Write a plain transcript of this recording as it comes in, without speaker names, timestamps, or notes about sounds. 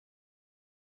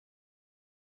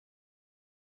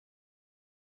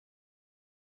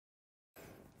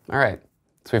All right,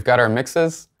 so we've got our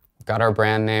mixes, we've got our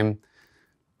brand name,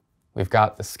 we've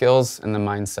got the skills and the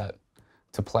mindset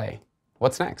to play.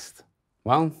 What's next?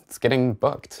 Well, it's getting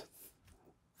booked.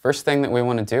 First thing that we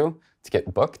want to do to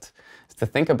get booked is to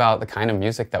think about the kind of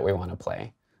music that we want to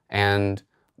play and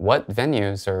what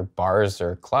venues or bars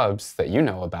or clubs that you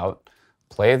know about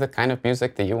play the kind of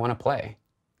music that you want to play.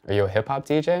 Are you a hip-hop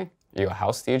DJ? Are you a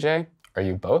house DJ? Are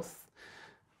you both?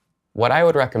 What I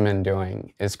would recommend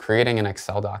doing is creating an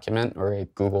Excel document or a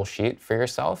Google Sheet for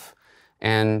yourself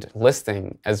and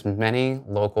listing as many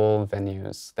local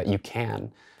venues that you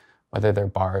can, whether they're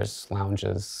bars,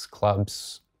 lounges,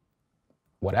 clubs,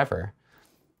 whatever,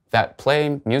 that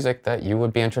play music that you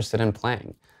would be interested in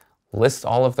playing. List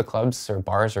all of the clubs or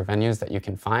bars or venues that you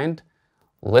can find.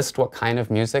 List what kind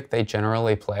of music they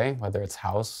generally play, whether it's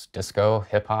house, disco,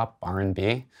 hip-hop,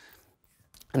 R&B,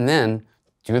 and then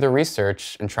do the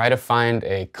research and try to find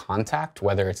a contact,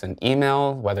 whether it's an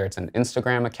email, whether it's an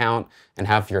Instagram account, and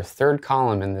have your third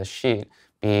column in this sheet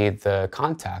be the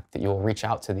contact that you will reach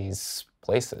out to these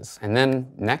places. And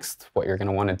then next, what you're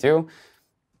gonna wanna do,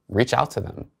 reach out to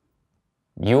them.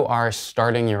 You are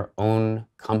starting your own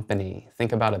company.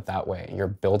 Think about it that way. You're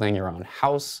building your own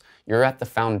house. You're at the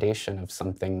foundation of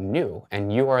something new,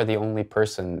 and you are the only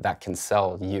person that can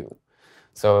sell you.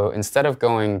 So instead of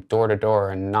going door to door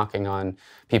and knocking on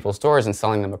people's doors and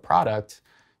selling them a product,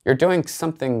 you're doing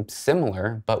something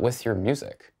similar, but with your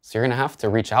music. So you're gonna have to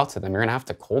reach out to them. You're gonna have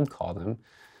to cold call them,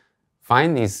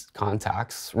 find these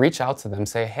contacts, reach out to them,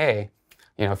 say, hey,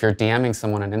 if you're DMing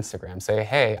someone on Instagram, say,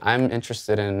 hey, I'm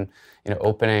interested in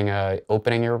opening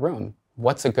your room.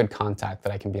 What's a good contact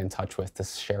that I can be in touch with to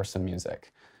share some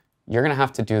music? You're gonna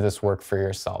have to do this work for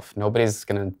yourself. Nobody's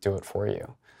gonna do it for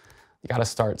you. You gotta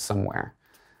start somewhere.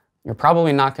 You're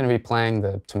probably not going to be playing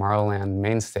the Tomorrowland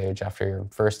main stage after your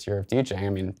first year of DJing. I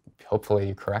mean, hopefully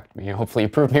you correct me. Hopefully you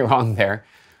prove me wrong there.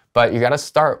 But you got to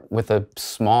start with a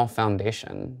small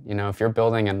foundation. If you're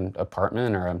building an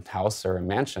apartment or a house or a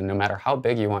mansion, no matter how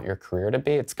big you want your career to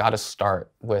be, it's got to start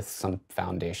with some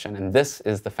foundation. And this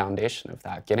is the foundation of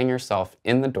that. Getting yourself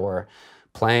in the door,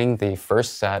 playing the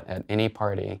first set at any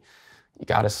party, you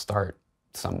got to start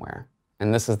somewhere.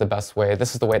 And this is the best way.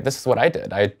 This is what I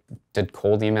did. I did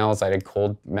cold emails. I did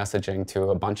cold messaging to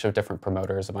a bunch of different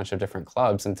promoters, a bunch of different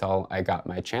clubs until I got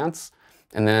my chance.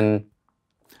 And then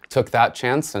took that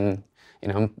chance and,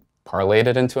 parlayed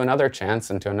it into another chance,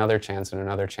 into another chance, and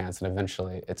another chance. And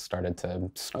eventually it started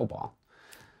to snowball.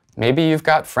 Maybe you've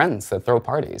got friends that throw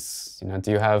parties.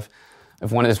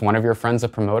 Is one of your friends a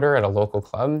promoter at a local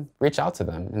club? Reach out to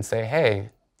them and say, hey,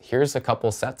 here's a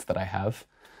couple sets that I have.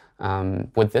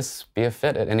 Would this be a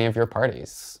fit at any of your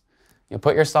parties?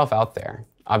 Put yourself out there.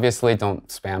 Obviously, don't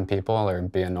spam people or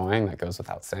be annoying. That goes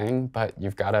without saying. But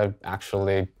you've got to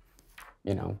actually,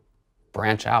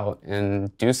 branch out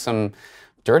and do some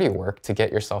dirty work to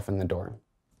get yourself in the door.